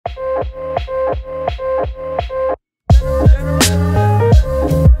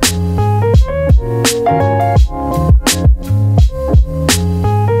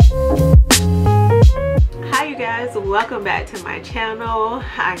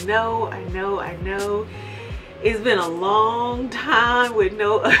know. It's been a long time with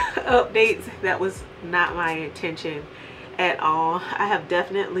no updates. That was not my intention at all. I have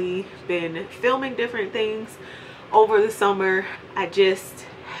definitely been filming different things over the summer. I just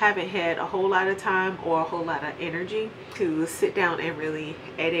haven't had a whole lot of time or a whole lot of energy to sit down and really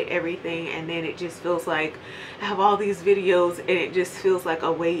edit everything, and then it just feels like I have all these videos and it just feels like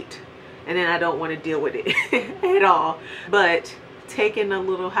a weight, and then I don't want to deal with it at all. But taking a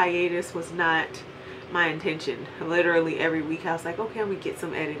little hiatus was not my intention. Literally every week I was like, okay, I'm gonna get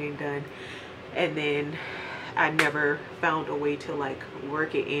some editing done, and then I never found a way to like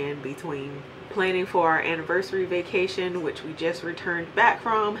work it in between planning for our anniversary vacation, which we just returned back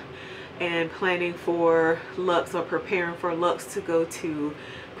from, and planning for Lux, or preparing for Lux to go to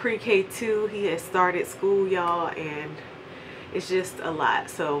pre-K 2. He has started school, y'all, and it's just a lot.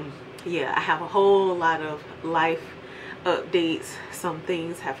 So yeah, I have a whole lot of life updates. Some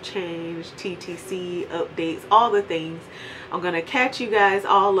things have changed, TTC updates, all the things. I'm gonna catch you guys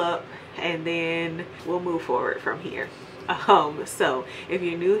all up, and then we'll move forward from here. So if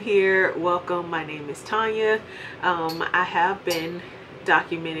you're new here, welcome. My name is Tanya. I have been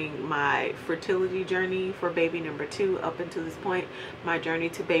documenting my fertility journey for baby number 2 up until this point. My journey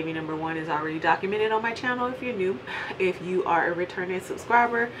to baby number 1 is already documented on my channel if you're new. If you are a returning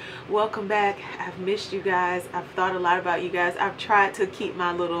subscriber, welcome back. I've missed you guys. I've thought a lot about you guys. I've tried to keep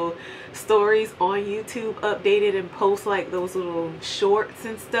my little stories on YouTube updated and post like those little shorts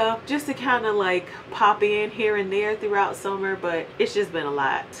and stuff, just to kind of like pop in here and there throughout summer, but it's just been a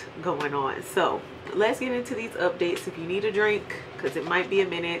lot going on. So let's get into these updates. If you need a drink, because it might be a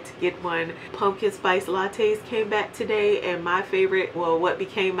minute to get one, pumpkin spice lattes came back today, and my favorite, well, what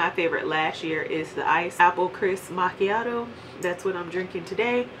became my favorite last year, is the iced apple crisp macchiato. That's what I'm drinking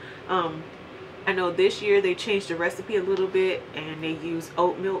today. I know this year they changed the recipe a little bit and they use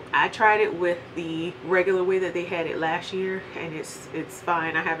oat milk. I tried it with the regular way that they had it last year, and it's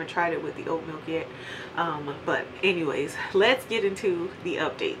fine. I haven't tried it with the oat milk yet. But anyways, let's get into the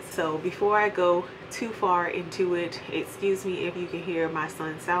updates. So before I go too far into it, excuse me if you can hear my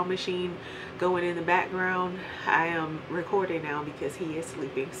son's sound machine going in the background. I am recording now because he is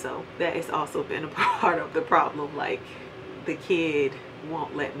sleeping, so that has also been a part of the problem. Like, the kid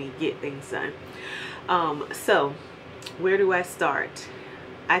won't let me get things done. So where do I start?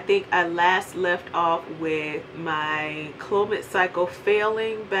 I think I last left off with my Clomid cycle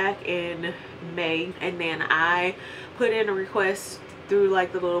failing back in May, and then I put in a request through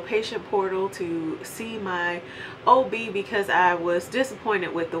like the little patient portal to see my OB because I was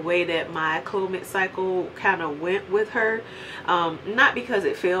disappointed with the way that my Clomid cycle kind of went with her. Not because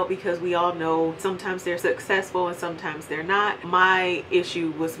it failed, because we all know sometimes they're successful and sometimes they're not. My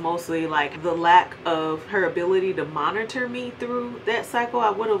issue was mostly like the lack of her ability to monitor me through that cycle. I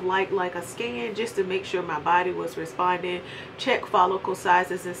would have liked like a scan just to make sure my body was responding, check follicle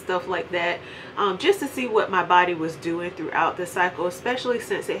sizes and stuff like that, just to see what my body was doing throughout the cycle, especially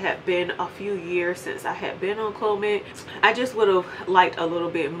since it had been a few years since I had been on Clomid. I just would have liked a little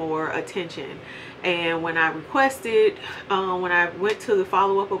bit more attention. And when I requested, when I went to the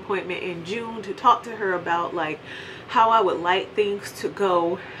follow-up appointment in June to talk to her about like how I would like things to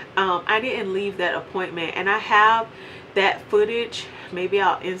go, I didn't leave that appointment, and I have that footage. Maybe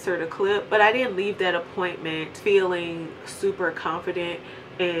I'll insert a clip, but I didn't leave that appointment feeling super confident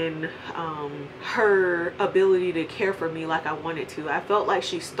in her ability to care for me like I wanted to. I felt like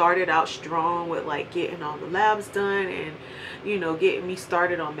she started out strong with like getting all the labs done and, you know, getting me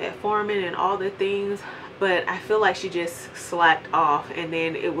started on metformin and all the things, but I feel like she just slacked off. And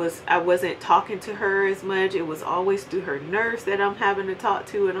then I wasn't talking to her as much. It was always through her nurse that I'm having to talk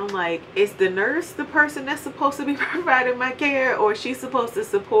to, and I'm like, is the nurse the person that's supposed to be providing my care, or is she supposed to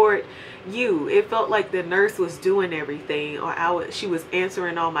support you? It felt like the nurse was doing everything, or she was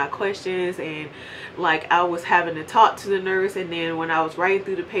answering all my questions, and like I was having to talk to the nurse, and then when I was writing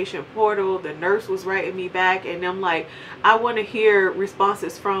through the patient portal, the nurse was writing me back, and I'm like, I want to hear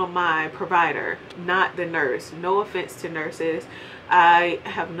responses from my provider, not the nurse. No offense to nurses, I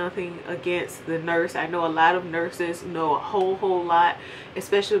have nothing against the nurse. I know a lot of nurses know a whole lot,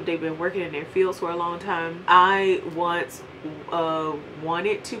 especially if they've been working in their fields for a long time. I once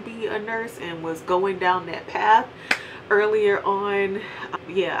wanted to be a nurse and was going down that path earlier on.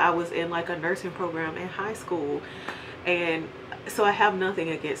 Yeah, I was in like a nursing program in high school, and so I have nothing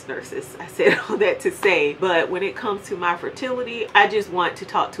against nurses. I said all that to say, but when it comes to my fertility, I just want to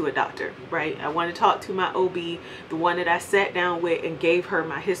talk to a doctor, right? I want to talk to my OB, the one that I sat down with and gave her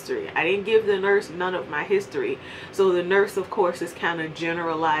my history. I didn't give the nurse none of my history. So the nurse, of course, is kind of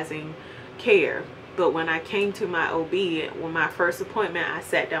generalizing care. but when I came to my OB, when my first appointment, I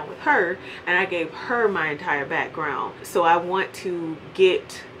sat down with her and I gave her my entire background. So I want to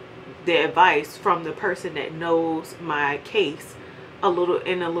get the advice from the person that knows my case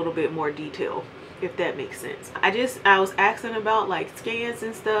in a little bit more detail, if that makes sense. I was asking about like scans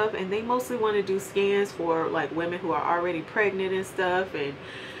and stuff, and they mostly want to do scans for like women who are already pregnant and stuff, and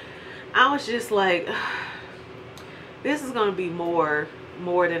I was just like, this is going to be more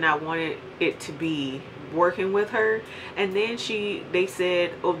than I wanted it to be working with her. And then they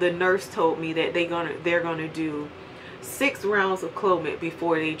said, oh, the nurse told me that they're gonna do 6 rounds of Clomid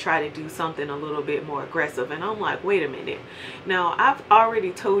before they try to do something a little bit more aggressive. And I'm like, wait a minute. Now, I've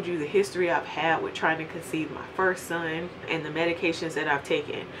already told you the history I've had with trying to conceive my first son and the medications that I've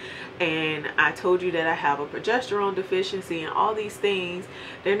taken. And I told you that I have a progesterone deficiency and all these things.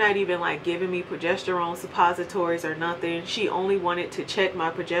 They're not even like giving me progesterone suppositories or nothing. She only wanted to check my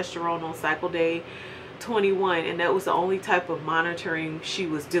progesterone on cycle day 21, and that was the only type of monitoring she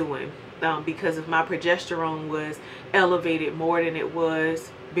was doing. Because if my progesterone was elevated more than it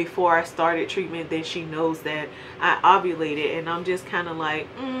was before I started treatment, then she knows that I ovulated. And I'm just kind of like,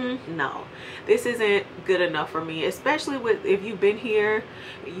 no, this isn't good enough for me. Especially if you've been here,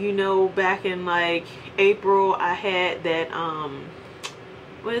 you know, back in like April, I had that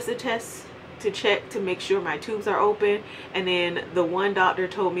what is the test to check to make sure my tubes are open, and then the one doctor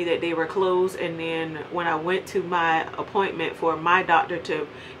told me that they were closed. And then when I went to my appointment for my doctor to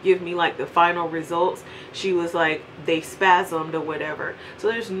give me like the final results, she was like, they spasmed or whatever.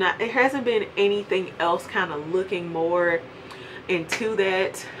 So there hasn't been anything else kind of looking more into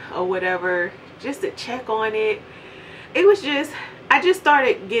that or whatever, just to check on it. It was just, I just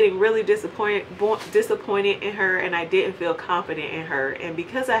started getting really disappointed in her, and I didn't feel confident in her. And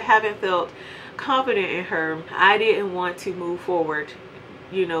because I haven't felt confident in her, I didn't want to move forward,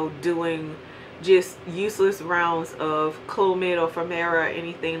 you know, doing just useless rounds of Clomid or Femara or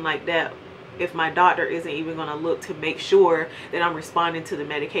anything like that if my doctor isn't even going to look to make sure that I'm responding to the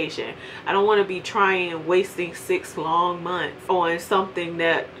medication. I don't want to be trying and wasting 6 long months on something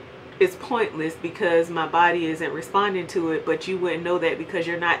that it's pointless because my body isn't responding to it, but you wouldn't know that because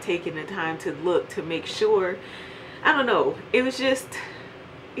you're not taking the time to look to make sure. I don't know. It was just,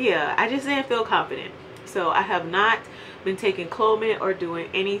 yeah, I just didn't feel confident. So I have not been taking Clomid or doing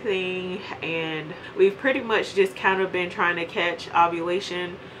anything, and we've pretty much just kind of been trying to catch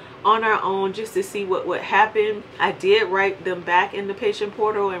ovulation on our own just to see what would happen. I did write them back in the patient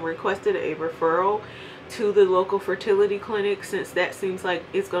portal and requested a referral to the local fertility clinic, since that seems like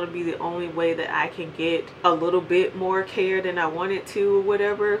it's going to be the only way that I can get a little bit more care than I wanted to or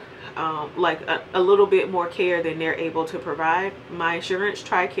whatever, like a little bit more care than they're able to provide. My insurance,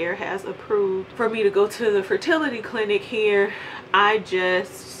 TRICARE, has approved for me to go to the fertility clinic here. I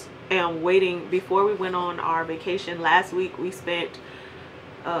just am waiting. Before we went on our vacation last week, we spent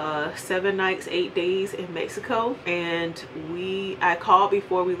 7 nights 8 days in Mexico, and I called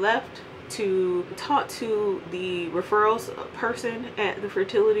before we left to talk to the referrals person at the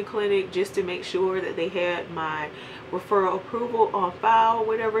fertility clinic just to make sure that they had my referral approval on file,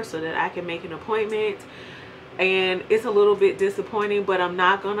 whatever, so that I can make an appointment. And it's a little bit disappointing, but I'm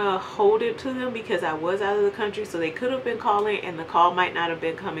not gonna hold it to them because I was out of the country, so they could have been calling and the call might not have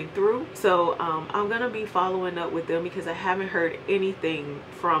been coming through. So I'm gonna be following up with them because I haven't heard anything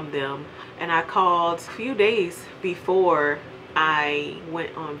from them, and I called a few days before I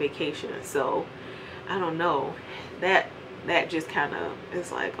went on vacation. So I don't know, that just kind of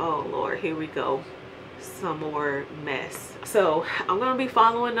is like, oh Lord, here we go, some more mess. So I'm gonna be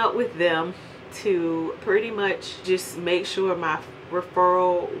following up with them to pretty much just make sure my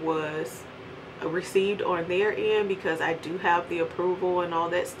referral was received on their end, because I do have the approval and all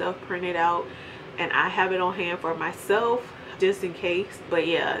that stuff printed out, and I have it on hand for myself just in case. But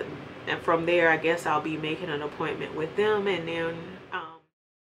yeah, and from there I guess I'll be making an appointment with them, and then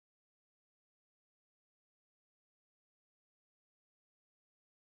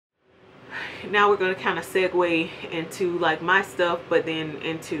now we're going to kind of segue into like my stuff, but then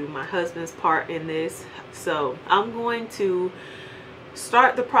into my husband's part in this. So I'm going to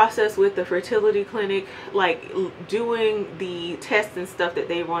start the process with the fertility clinic, like doing the tests and stuff that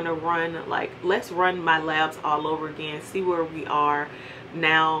they want to run. Like, let's run my labs all over again, see where we are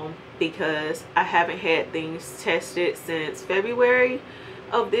now, because I haven't had things tested since February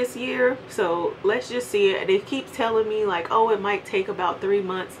of this year. So let's just see it. They keep telling me like, oh, it might take about 3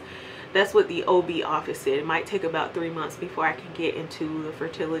 months That's what the OB office said. It might take about 3 months before I can get into the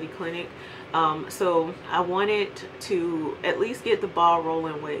fertility clinic. So I wanted to at least get the ball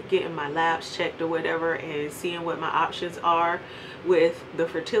rolling with getting my labs checked or whatever, and seeing what my options are with the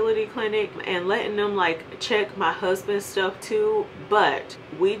fertility clinic, and letting them like check my husband's stuff too. But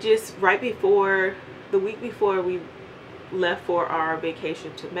we just, right before, the week before we left for our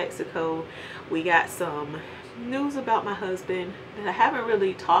vacation to Mexico, we got some news about my husband that I haven't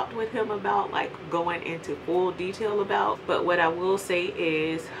really talked with him about, like going into full detail about. But what I will say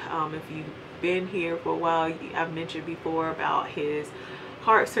is, if you've been here for a while, I've mentioned before about his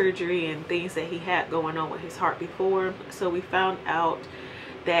heart surgery and things that he had going on with his heart before. So we found out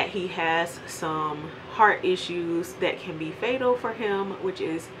that he has some heart issues that can be fatal for him, which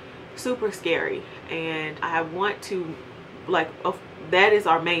is super scary. And I want to, like, that is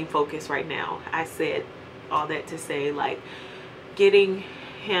our main focus right now. I said all that to say, like, getting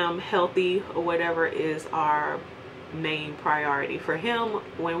him healthy or whatever is our main priority. For him,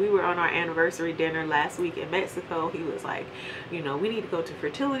 when we were on our anniversary dinner last week in Mexico, he was like, you know, we need to go to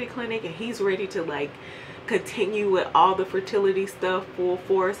fertility clinic, and he's ready to like continue with all the fertility stuff full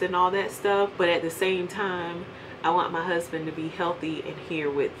force and all that stuff. But at the same time, I want my husband to be healthy and here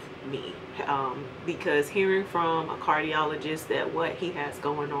with me, because hearing from a cardiologist that what he has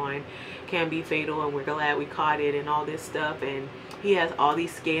going on can be fatal, and we're glad we caught it and all this stuff, and he has all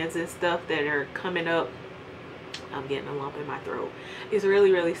these scans and stuff that are coming up. I'm getting a lump in my throat. It's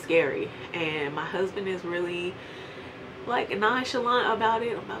really, really scary, and my husband is really like nonchalant about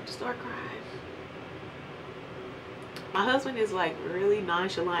it. I'm about to start crying. My husband is like really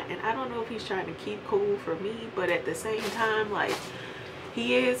nonchalant, and I don't know if he's trying to keep cool for me, but at the same time, like,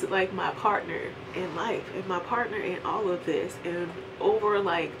 he is like my partner in life and my partner in all of this. And over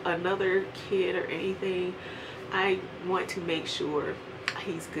like another kid or anything, I want to make sure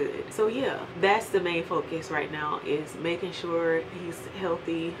he's good. So yeah, that's the main focus right now, is making sure he's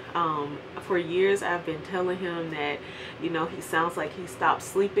healthy. For years I've been telling him that, you know, he sounds like he stops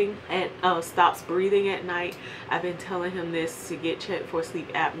sleeping and stops breathing at night. I've been telling him this to get checked for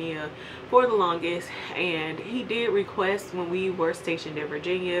sleep apnea for the longest, and he did request when we were stationed in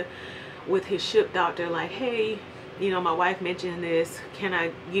Virginia with his ship doctor, like, hey, you know, my wife mentioned this, can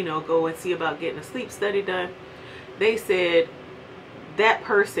I, you know, go and see about getting a sleep study done? They said that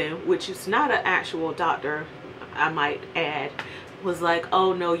person, which is not an actual doctor, I might add, was like,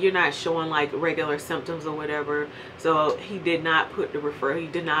 oh no, you're not showing like regular symptoms or whatever. So he did not put the referral, he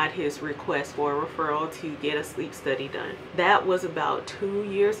denied his request for a referral to get a sleep study done. That was about 2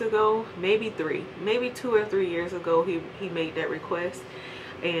 years ago, maybe 2 or 3 years ago he made that request.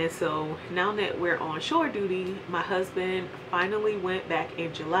 And so now that we're on shore duty, my husband finally went back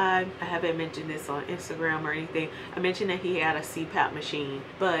in July. I haven't mentioned this on Instagram or anything. I mentioned that he had a CPAP machine,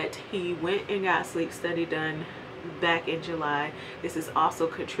 but he went and got a sleep study done back in July. This is also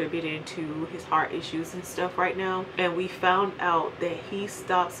contributing to his heart issues and stuff right now. And we found out that he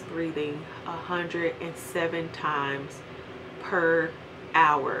stops breathing 107 times per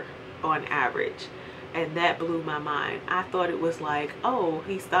hour on average. And that blew my mind. I thought it was like, oh,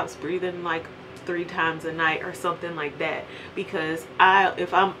 he stops breathing like 3 times a night or something like that. Because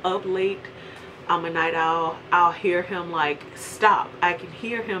if I'm up late, I'm a night owl, I'll hear him like stop. I can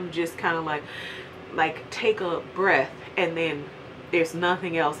hear him just kind of like take a breath, and then there's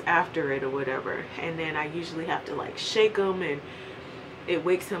nothing else after it or whatever. And then I usually have to like shake him, and it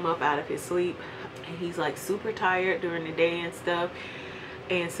wakes him up out of his sleep. And he's like super tired during the day and stuff.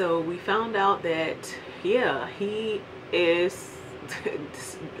 And so we found out that, yeah, he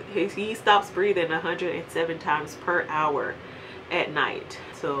stops breathing 107 times per hour at night.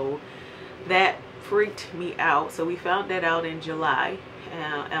 So that freaked me out. So we found that out in July,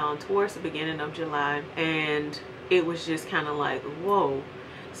 towards the beginning of July, and it was just kind of like, whoa.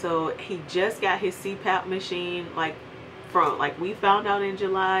 So he just got his CPAP machine, we found out in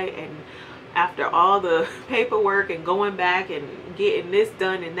July, and after all the paperwork and going back and getting this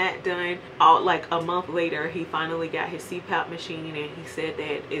done and that done, like a month later, he finally got his CPAP machine, and he said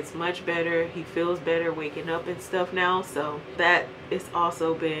that it's much better. He feels better waking up and stuff now. So that has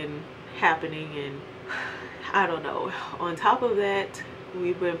also been happening. And I don't know, on top of that,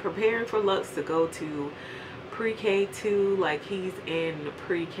 we've been preparing for Lux to go to pre-K 2, like he's in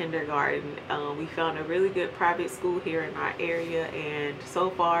pre-kindergarten. We found a really good private school here in our area, and so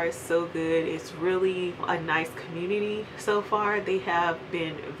far it's so good. It's really a nice community so far. They have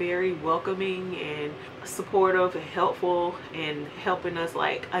been very welcoming and supportive and helpful, and helping us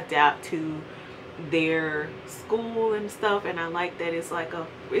like adapt to their school and stuff. And I like that it's like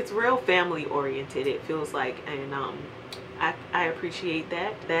it's real family oriented, it feels like. And I appreciate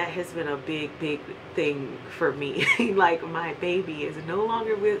that. That has been a big thing for me. Like, my baby is no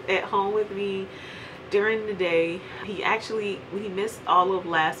longer at home with me during the day. He missed all of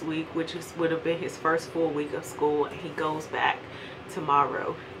last week, which would have been his first full week of school, and he goes back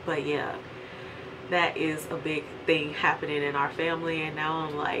tomorrow. But yeah, that is a big thing happening in our family. And now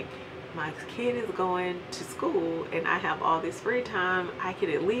I'm like, my kid is going to school and I have all this free time. I could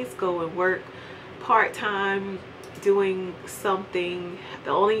at least go and work part-time doing something.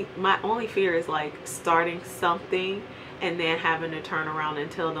 My only fear is like starting something and then having to turn around and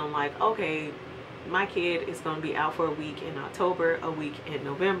tell them like, okay, my kid is going to be out for a week in October, a week in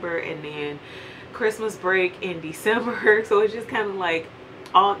November, and then Christmas break in December. So it's just kind of like,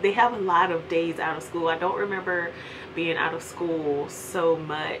 they have a lot of days out of school. I don't remember being out of school so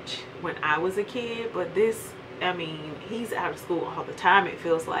much when I was a kid, but this, I mean, he's out of school all the time, it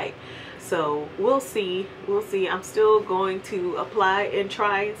feels like. So we'll see. I'm still going to apply and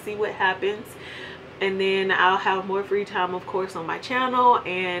try and see what happens. And then I'll have more free time, of course, on my channel.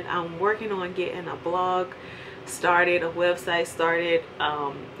 And I'm working on getting a blog started, a website started,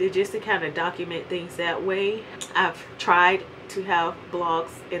 just to kind of document things that way. I've tried to have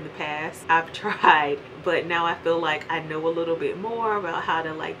blogs in the past. I've tried, but now I feel like I know a little bit more about how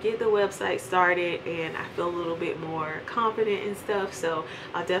to like get the website started, and I feel a little bit more confident and stuff. So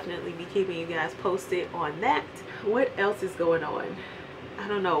I'll definitely be keeping you guys posted on that. What else is going on? I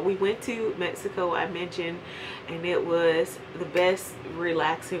don't know. We went to Mexico, I mentioned, and it was the best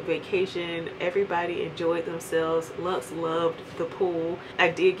relaxing vacation. Everybody enjoyed themselves. Lux loved the pool. I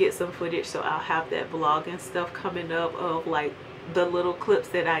did get some footage, so I'll have that vlog and stuff coming up of like the little clips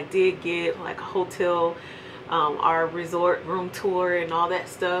that I did get, like a hotel, our resort room tour and all that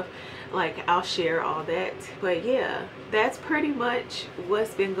stuff. Like, I'll share all that. But yeah, that's pretty much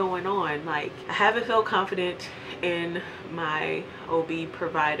what's been going on. Like, I haven't felt confident in my OB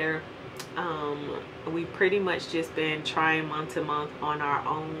provider. We pretty much just been trying month to month on our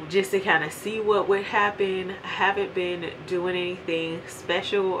own just to kind of see what would happen. I haven't been doing anything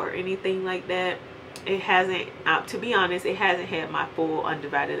special or anything like that. It hasn't, to be honest, it hasn't had my full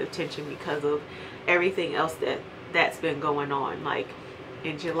undivided attention because of everything else that's been going on. Like,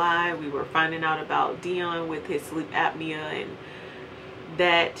 in July, we were finding out about Dion with his sleep apnea and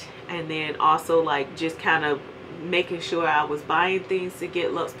that, and then also like just kind of making sure I was buying things to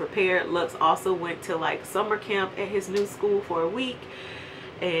get Lux prepared. Lux also went to like summer camp at his new school for a week,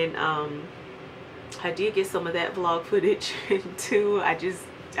 and I did get some of that vlog footage too.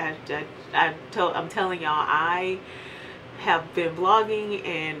 I'm telling y'all, I have been vlogging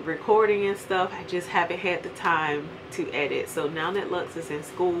and recording and stuff. I just haven't had the time to edit. So now that Lux is in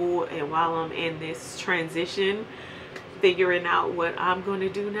school, and while I'm in this transition, figuring out what I'm going to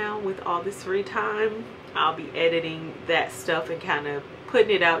do now with all this free time, I'll be editing that stuff and kind of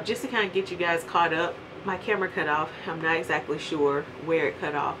putting it out just to kind of get you guys caught up. My camera cut off. I'm not exactly sure where it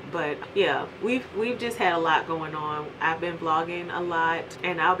cut off, but yeah, we've just had a lot going on. I've been vlogging a lot,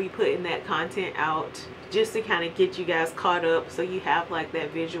 and I'll be putting that content out just to kind of get you guys caught up, so you have like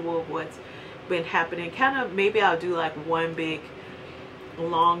that visual of what's been happening. Kind of, maybe I'll do like one big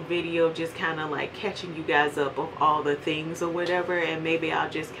long video just kind of like catching you guys up of all the things or whatever, and maybe I'll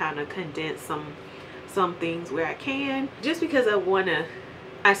just kind of condense some things where I can, just because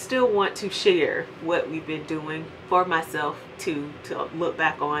I still want to share what we've been doing for myself to look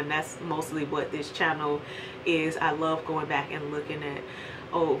back on. That's mostly what this channel is. I love going back and looking at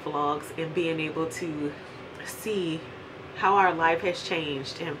old vlogs and being able to see how our life has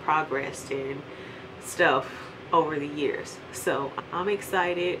changed and progressed and stuff over the years. So I'm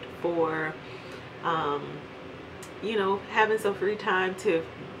excited for you know, having some free time to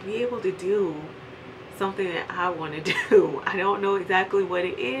be able to do something that I want to do. I don't know exactly what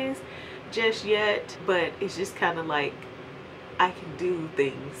it is just yet, but it's just kind of like I can do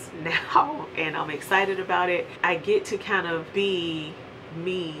things now, and I'm excited about it. I get to kind of be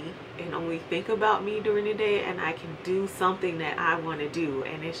me and only think about me during the day, and I can do something that I want to do,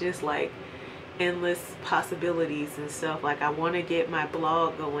 and it's just like endless possibilities and stuff. Like, I want to get my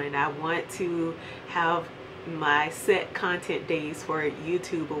blog going. I want to have my set content days for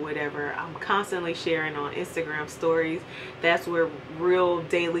YouTube or whatever. I'm constantly sharing on Instagram stories. That's where real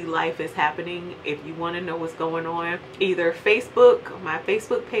daily life is happening. If you want to know what's going on, either Facebook, my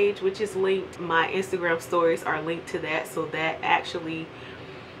Facebook page, which is linked, my Instagram stories are linked to that, so that actually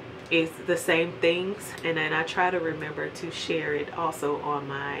is the same things. And then I try to remember to share it also on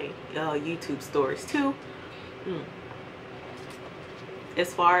my YouTube stories too.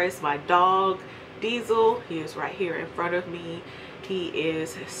 As far as my dog Diesel, he is right here in front of me. He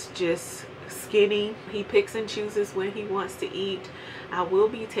is just skinny. He picks and chooses when he wants to eat. I will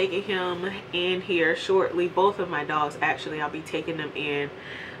be taking him in here shortly. Both of my dogs, actually, I'll be taking them in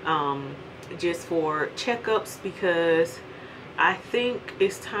just for checkups, because I think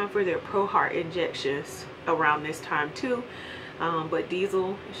it's time for their Pro Heart injections around this time too. But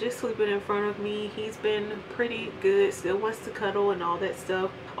Diesel is just sleeping in front of me. He's been pretty good, still wants to cuddle and all that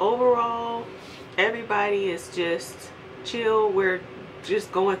stuff. Overall, everybody is just chill. We're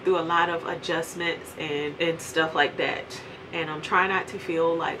just going through a lot of adjustments and stuff like that. And I'm trying not to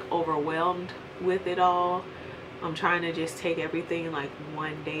feel like overwhelmed with it all. I'm trying to just take everything like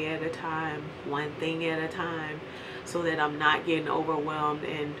one day at a time, one thing at a time, so that I'm not getting overwhelmed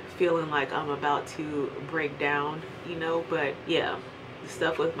and feeling like I'm about to break down, you know. But yeah, the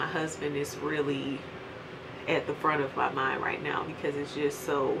stuff with my husband is really at the front of my mind right now, because it's just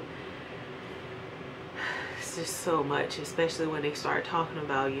so much, especially when they start talking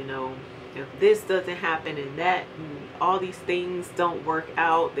about, you know, if this doesn't happen and that and all these things don't work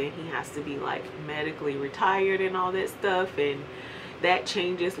out, then he has to be like medically retired and all that stuff, and that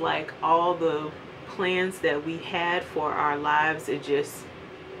changes like all the plans that we had for our lives. It just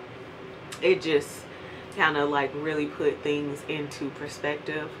kind of like really put things into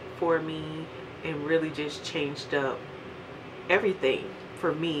perspective for me, and really just changed up everything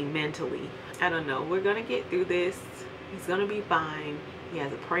for me mentally. I don't know, we're gonna get through this. He's gonna be fine. He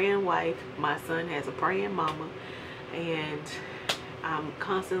has a praying wife. My son has a praying mama, and I'm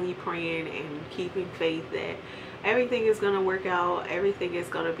constantly praying and keeping faith that everything is going to work out. Everything is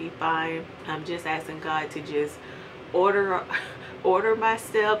going to be fine. I'm just asking God to just order my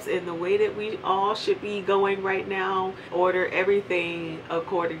steps in the way that we all should be going right now. Order everything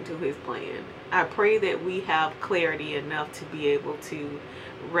according to his plan. I pray that we have clarity enough to be able to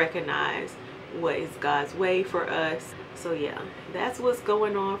recognize what is God's way for us. So yeah, that's what's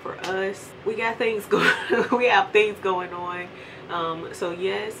going on for us. We got things going we have things going on. So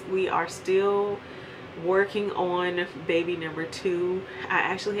yes, we are still working on baby number 2. I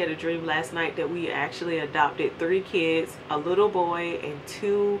actually had a dream last night that we actually adopted 3 kids, a little boy and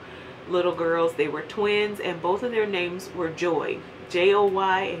 2 little girls. They were twins, and both of their names were Joy,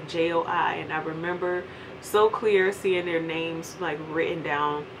 J-O-Y and J-O-I. And I remember so clear seeing their names like written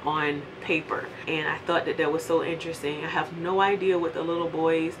down on paper, and I thought that that was so interesting. I have no idea what the little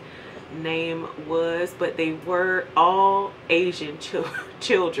boy's name was, but they were all Asian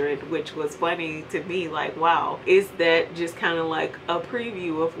children, which was funny to me. Like, wow, is that just kind of like a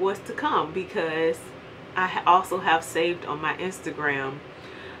preview of what's to come? Because I also have saved on my Instagram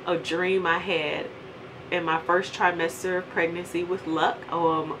a dream I had in my first trimester of pregnancy with Luck,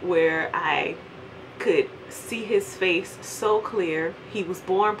 where I could see his face so clear. He was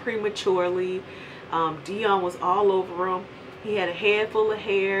born prematurely. Dion was all over him. He had a head full of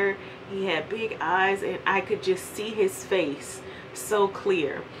hair. He had big eyes, and I could just see his face so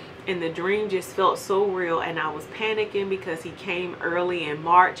clear. And the dream just felt so real, and I was panicking because he came early in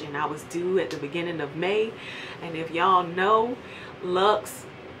March and I was due at the beginning of May. And if y'all know, Lux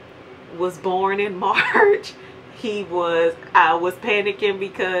was born in March. I was panicking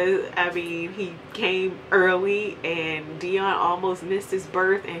because, I mean, he came early and Dion almost missed his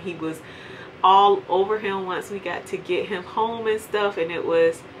birth, and he was all over him once we got to get him home and stuff. And it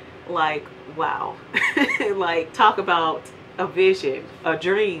was like, wow. Like, talk about a vision, a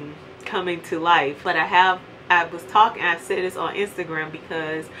dream coming to life. But I said this on Instagram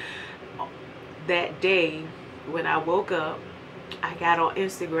because that day when I woke up, I got on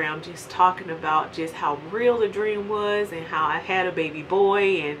Instagram just talking about just how real the dream was, and how I had a baby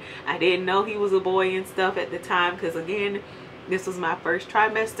boy, and I didn't know he was a boy and stuff at the time, because again, this was my first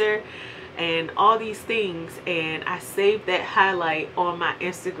trimester and all these things. And I saved that highlight on my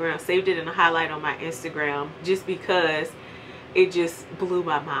Instagram, saved it in a highlight on my Instagram, just because it just blew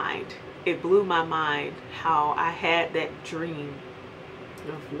my mind. It blew my mind how I had that dream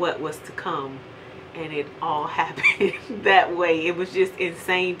of what was to come, and it all happened that way. It was just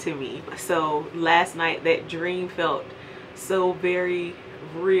insane to me. So last night, that dream felt so very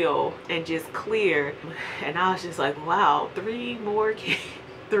real and just clear, and I was just like, wow, 3 more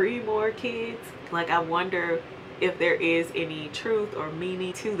kids. Like, I wonder if there is any truth or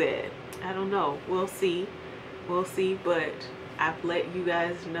meaning to that. I don't know. We'll see, but I've let you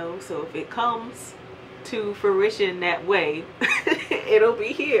guys know. So if it comes to fruition that way, it'll be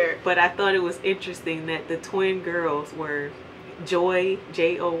here. But I thought it was interesting that the twin girls were Joy,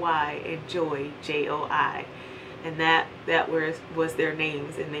 J-O-Y, and Joy, J-O-I, and that was their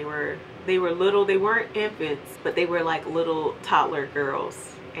names. And they were little. They weren't infants, but they were like little toddler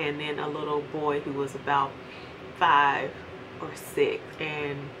girls, and then a little boy who was about 5 or 6.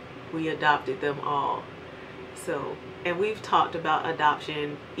 And we adopted them all. So, and we've talked about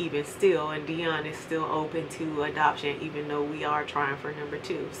adoption even still, and Dion is still open to adoption even though we are trying for number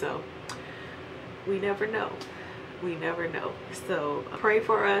 2. So we never know. We never know. So pray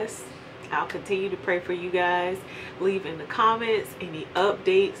for us. I'll continue to pray for you guys. Leave in the comments any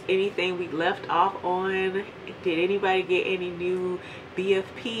updates, anything we left off on. Did anybody get any new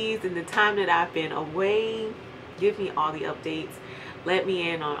BFPs in the time that I've been away? Give me all the updates. Let me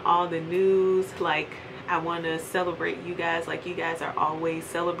in on all the news. Like, I want to celebrate you guys like you guys are always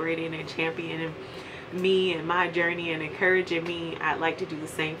celebrating and championing me and my journey and encouraging me. I'd like to do the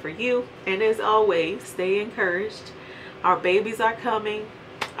same for you. And as always, stay encouraged. Our babies are coming.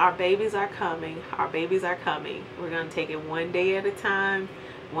 Our babies are coming. Our babies are coming. We're going to take it one day at a time,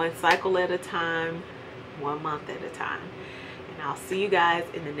 one cycle at a time, 1 month at a time. And I'll see you guys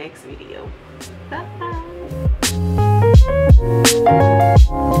in the next video. Bye.